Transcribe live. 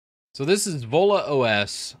So this is Volla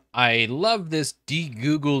OS. I love this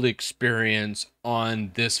degoogled experience on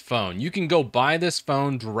this phone. You can go buy this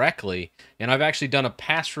phone directly, and I've actually done a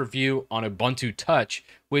past review on Ubuntu Touch,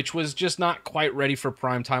 which was just not quite ready for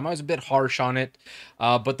prime time. I was a bit harsh on it,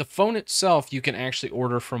 but the phone itself you can actually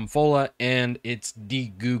order from Volla, and it's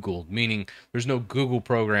degoogled, meaning there's no Google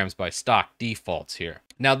programs by stock defaults here.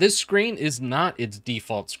 Now this screen is not its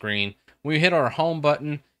default screen. When we hit our home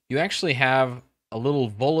button, you actually have a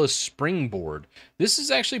little Volla springboard. This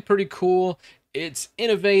is actually pretty cool. It's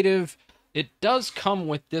innovative. It does come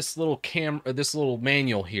with this little this little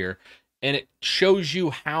manual here, and it shows you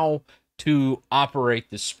how to operate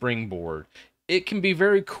the springboard. It can be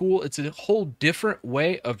very cool. It's a whole different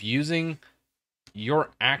way of using your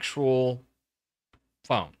actual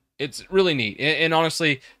phone. It's really neat. And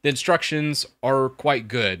honestly, the instructions are quite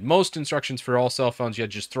good. Most instructions for all cell phones, you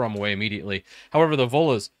just throw them away immediately. However, the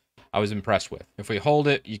Vollas, I was impressed with. If we hold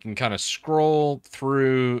it, you can kind of scroll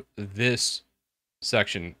through this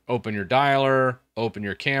section. Open your dialer, open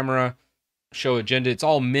your camera, show agenda. It's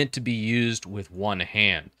all meant to be used with one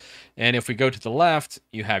hand. And if we go to the left,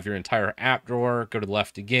 you have your entire app drawer. Go to the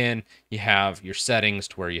left again, you have your settings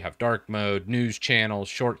to where you have dark mode, news channels,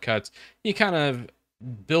 shortcuts. You kind of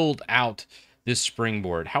build out this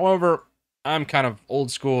springboard. However, I'm kind of old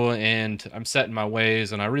school and I'm set in my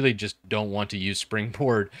ways, and I really just don't want to use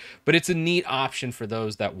springboard, but it's a neat option for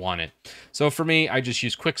those that want it. So for me, I just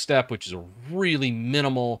use Quick Step, which is a really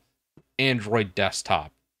minimal Android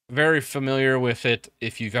desktop. Very familiar with it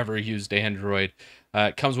if you've ever used Android.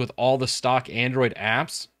 It comes with all the stock Android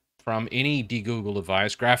apps from any degoogled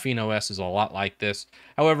device. Graphene OS is a lot like this.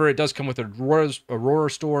 However, it does come with Aurora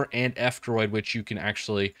Store and F-Droid, which you can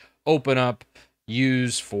actually open up,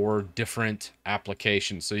 use for different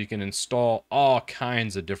applications. So you can install all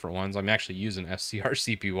kinds of different ones. I'm actually using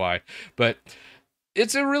SCR-CPY, but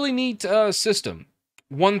it's a really neat system.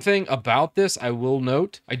 One thing about this, I will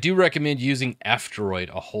note, I do recommend using F-Droid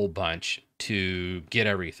a whole bunch to get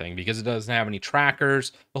everything because it doesn't have any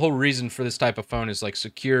trackers. The whole reason for this type of phone is like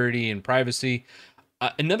security and privacy.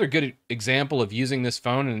 Another good example of using this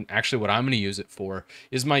phone, and actually what I'm going to use it for,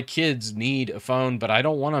 is my kids need a phone, but I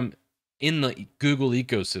don't want them in the Google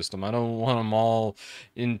ecosystem. I don't want them all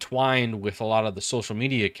entwined with a lot of the social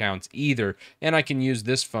media accounts either. And I can use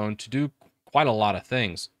this phone to do quite a lot of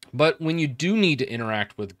things. But when you do need to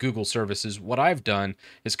interact with Google services, what I've done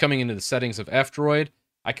is coming into the settings of F-Droid,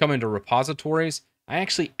 I come into repositories. I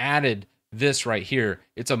actually added this right here.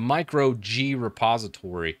 It's a micro G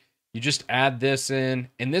repository. You just add this in,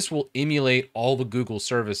 and this will emulate all the Google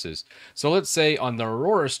services. So let's say on the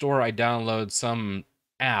Aurora Store, I download some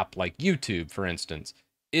app like YouTube, for instance.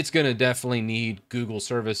 It's going to definitely need Google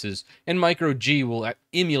services, and micro G will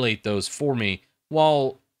emulate those for me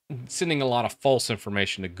while sending a lot of false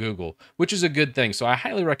information to Google, which is a good thing. So I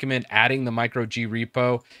highly recommend adding the micro G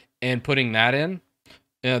repo and putting that in.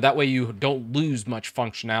 That way you don't lose much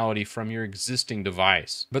functionality from your existing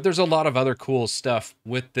device. But there's a lot of other cool stuff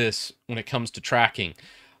with this when it comes to tracking.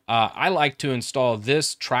 I like to install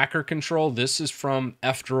this tracker control. This is from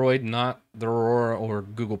F-Droid, not the Aurora or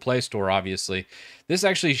Google Play Store, obviously. This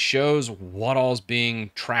actually shows what all is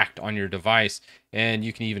being tracked on your device, and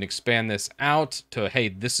you can even expand this out to, hey,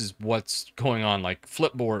 this is what's going on, like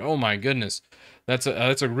Flipboard. Oh my goodness, that's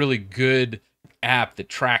a really good app that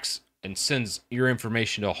tracks and sends your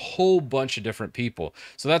information to a whole bunch of different people.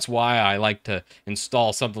 So that's why I like to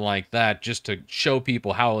install something like that, just to show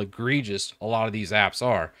people how egregious a lot of these apps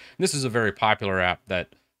are. And this is a very popular app that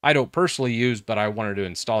I don't personally use, but I wanted to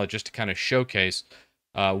install it just to kind of showcase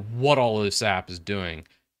what all of this app is doing.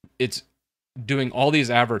 It's doing all these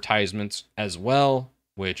advertisements as well,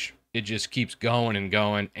 which it just keeps going and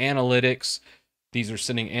going. Analytics. These are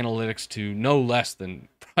sending analytics to no less than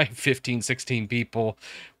probably 15, 16 people.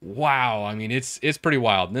 Wow, I mean, it's pretty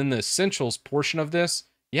wild. And then the essentials portion of this,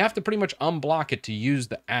 you have to pretty much unblock it to use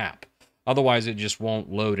the app. Otherwise, it just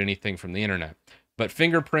won't load anything from the internet. But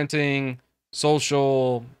fingerprinting,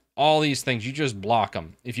 social, all these things, you just block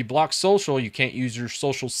them. If you block social, you can't use your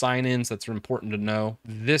social sign-ins. That's important to know.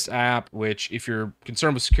 This app, which if you're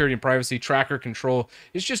concerned with security and privacy, tracker control,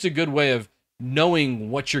 is just a good way of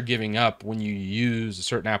knowing what you're giving up when you use a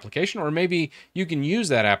certain application. Or maybe you can use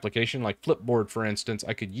that application, like Flipboard, for instance,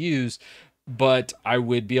 I could use, but I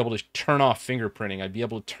would be able to turn off fingerprinting. I'd be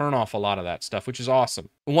able to turn off a lot of that stuff, which is awesome.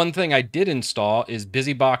 One thing I did install is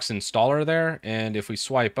BusyBox installer there. And if we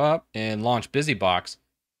swipe up and launch BusyBox,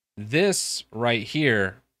 this right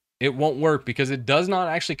here it won't work because it does not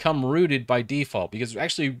actually come rooted by default, because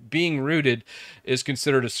actually being rooted is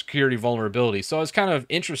considered a security vulnerability. So I was kind of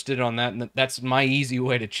interested on that, and that's my easy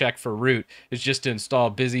way to check for root, is just to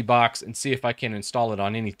install BusyBox and see if I can install it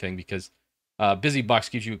on anything, because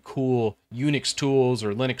BusyBox gives you cool Unix tools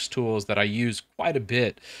or Linux tools that I use quite a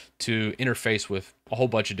bit to interface with a whole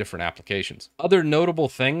bunch of different applications. Other notable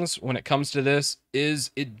things when it comes to this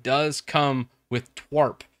is it does come with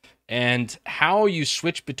TWARP, and how you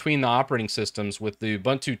switch between the operating systems with the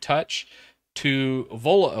Ubuntu Touch to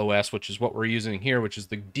Volla OS, which is what we're using here, which is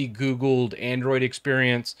the degoogled Android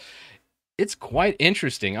experience. It's quite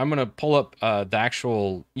interesting. I'm going to pull up the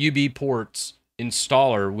actual UBports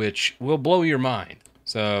installer, which will blow your mind.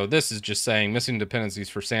 So this is just saying missing dependencies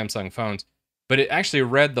for Samsung phones, but it actually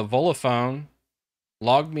read the Volla phone,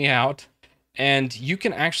 logged me out, and you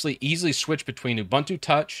can actually easily switch between Ubuntu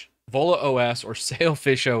Touch, Volla OS, or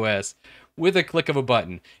Sailfish OS with a click of a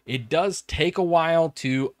button. It does take a while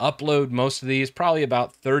to upload most of these, probably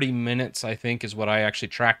about 30 minutes, I think, is what I actually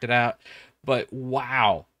tracked it out. But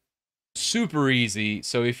wow, super easy.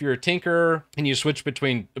 So if you're a tinkerer and you switch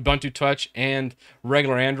between Ubuntu Touch and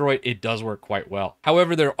regular Android, it does work quite well.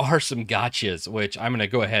 However, there are some gotchas, which I'm going to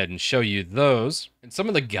go ahead and show you those. And some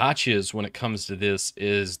of the gotchas when it comes to this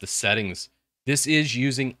is the settings. This is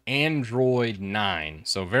using Android 9.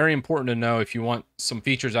 So very important to know if you want some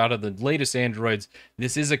features out of the latest Androids,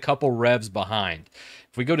 this is a couple revs behind.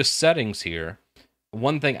 If we go to settings here,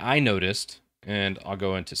 one thing I noticed, and I'll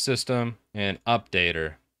go into system and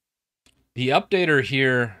updater. The updater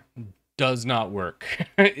here does not work.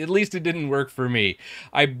 At least it didn't work for me.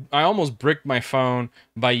 I almost bricked my phone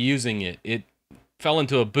by using it. It fell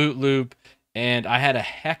into a boot loop, and I had a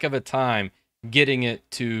heck of a time getting it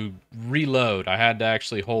to reload. I had to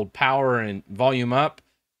actually hold power and volume up,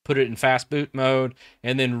 put it in fast boot mode,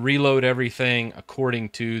 and then reload everything according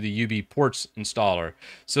to the UBports installer.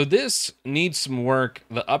 So this needs some work.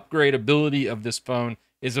 The upgradability of this phone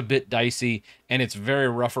is a bit dicey, and it's very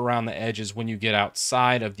rough around the edges when you get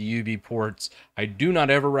outside of the UBports. I do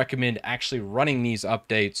not ever recommend actually running these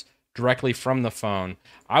updates directly from the phone.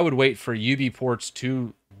 I would wait for UBports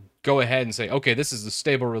to go ahead and say, okay, this is a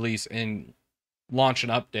stable release, and launch an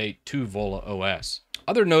update to Volla OS.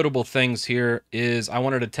 Other notable things here is I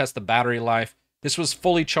wanted to test the battery life. This was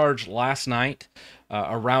fully charged last night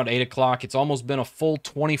around 8 o'clock. It's almost been a full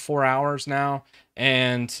 24 hours now,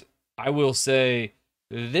 and I will say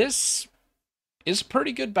this is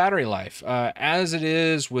pretty good battery life. As it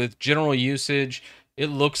is with general usage, it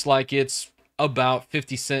looks like it's about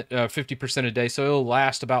 50% a day, so it'll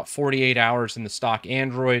last about 48 hours in the stock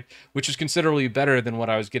Android, which is considerably better than what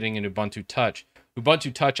I was getting in Ubuntu Touch.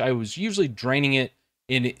 Ubuntu Touch, I was usually draining it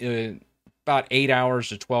in about 8 hours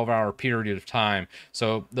to 12-hour period of time.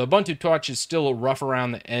 So the Ubuntu Touch is still rough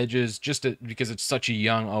around the edges, just because it's such a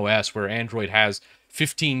young OS, where Android has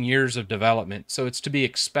 15 years of development. So it's to be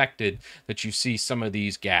expected that you see some of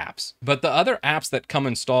these gaps. But the other apps that come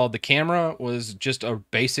installed, the camera was just a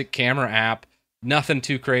basic camera app. Nothing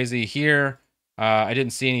too crazy here. I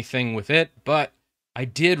didn't see anything with it, but I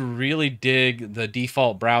did really dig the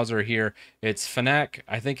default browser here. It's Fnac,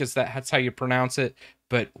 I think that's how you pronounce it.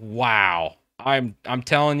 But wow, I'm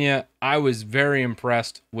telling you, I was very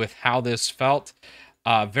impressed with how this felt.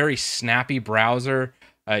 Very snappy browser.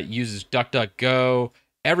 It uses DuckDuckGo.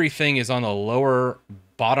 Everything is on the lower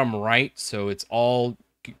bottom right, so it's all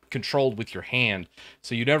controlled with your hand.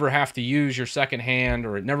 So you never have to use your second hand,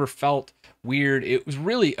 or it never felt weird. It was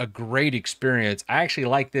really a great experience. I actually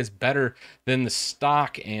like this better than the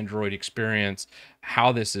stock Android experience,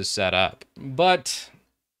 how this is set up. But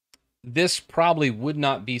this probably would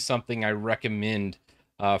not be something I recommend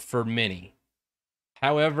for many.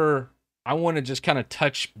 However, I want to just kind of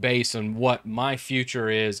touch base on what my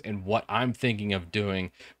future is and what I'm thinking of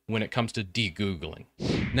doing when it comes to degoogling.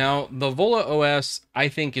 Now, the Volla OS, I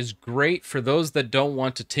think, is great for those that don't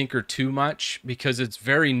want to tinker too much, because it's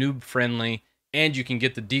very noob friendly, and you can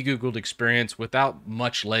get the degoogled experience without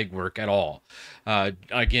much legwork at all.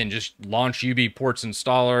 Again, just launch UBports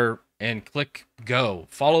installer and click go.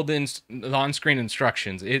 Follow the on-screen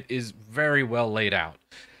instructions. It is very well laid out.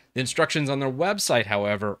 The instructions on their website,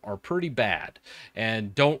 however, are pretty bad,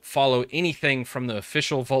 and don't follow anything from the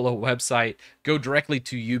official Volla website. Go directly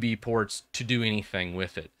to UBports to do anything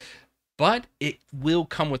with it. But it will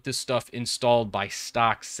come with this stuff installed by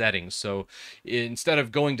stock settings. So instead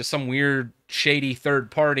of going to some weird, shady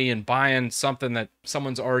third party and buying something that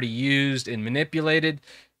someone's already used and manipulated,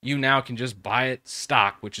 you now can just buy it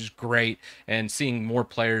stock, which is great. And seeing more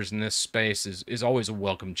players in this space is always a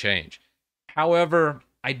welcome change. However,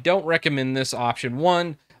 I don't recommend this option.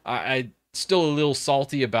 One, still a little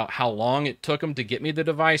salty about how long it took them to get me the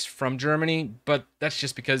device from Germany, but that's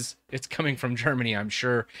just because it's coming from Germany, I'm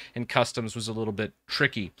sure, and customs was a little bit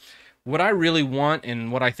tricky. What I really want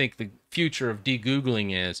and what I think the future of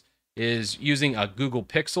degoogling is using a Google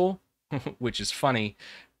Pixel, which is funny,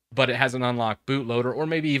 but it has an unlocked bootloader, or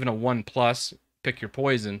maybe even a One Plus, pick your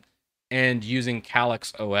poison, and using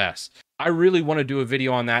Calyx OS. I really want to do a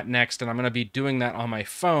video on that next, and I'm going to be doing that on my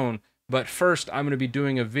phone, but first I'm going to be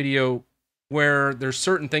doing a video where there's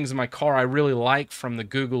certain things in my car I really like from the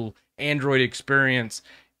Google Android experience,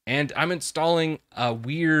 and I'm installing a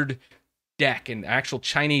weird deck, an actual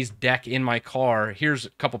Chinese deck in my car. Here's a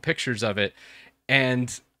couple pictures of it,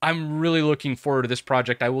 and I'm really looking forward to this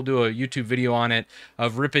project. I will do a YouTube video on it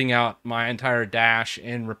of ripping out my entire dash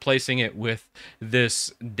and replacing it with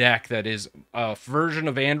this deck that is a version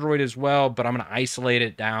of Android as well, but I'm going to isolate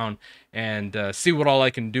it down and see what all I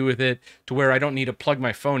can do with it to where I don't need to plug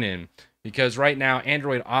my phone in. Because right now,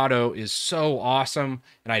 Android Auto is so awesome,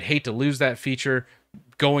 and I'd hate to lose that feature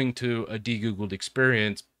going to a degoogled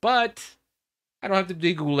experience, but I don't have to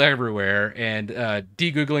degoogle everywhere, and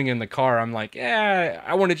degoogling in the car, I'm like,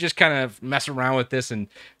 I want to just kind of mess around with this and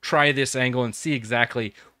try this angle and see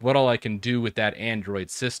exactly what all I can do with that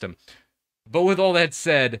Android system. But with all that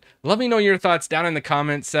said, let me know your thoughts down in the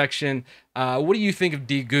comments section. What do you think of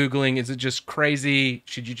degoogling? Is it just crazy?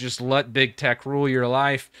 Should you just let big tech rule your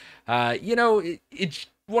life? It's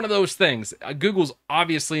one of those things. Google's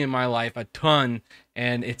obviously in my life a ton,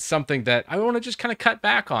 and it's something that I want to just kind of cut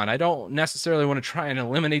back on. I don't necessarily want to try and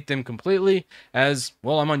eliminate them completely, as,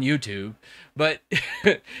 well, I'm on YouTube, but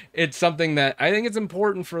it's something that I think it's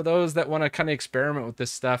important for those that want to kind of experiment with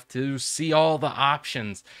this stuff to see all the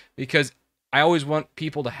options, because I always want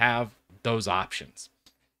people to have those options.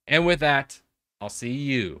 And with that, I'll see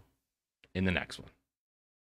you in the next one.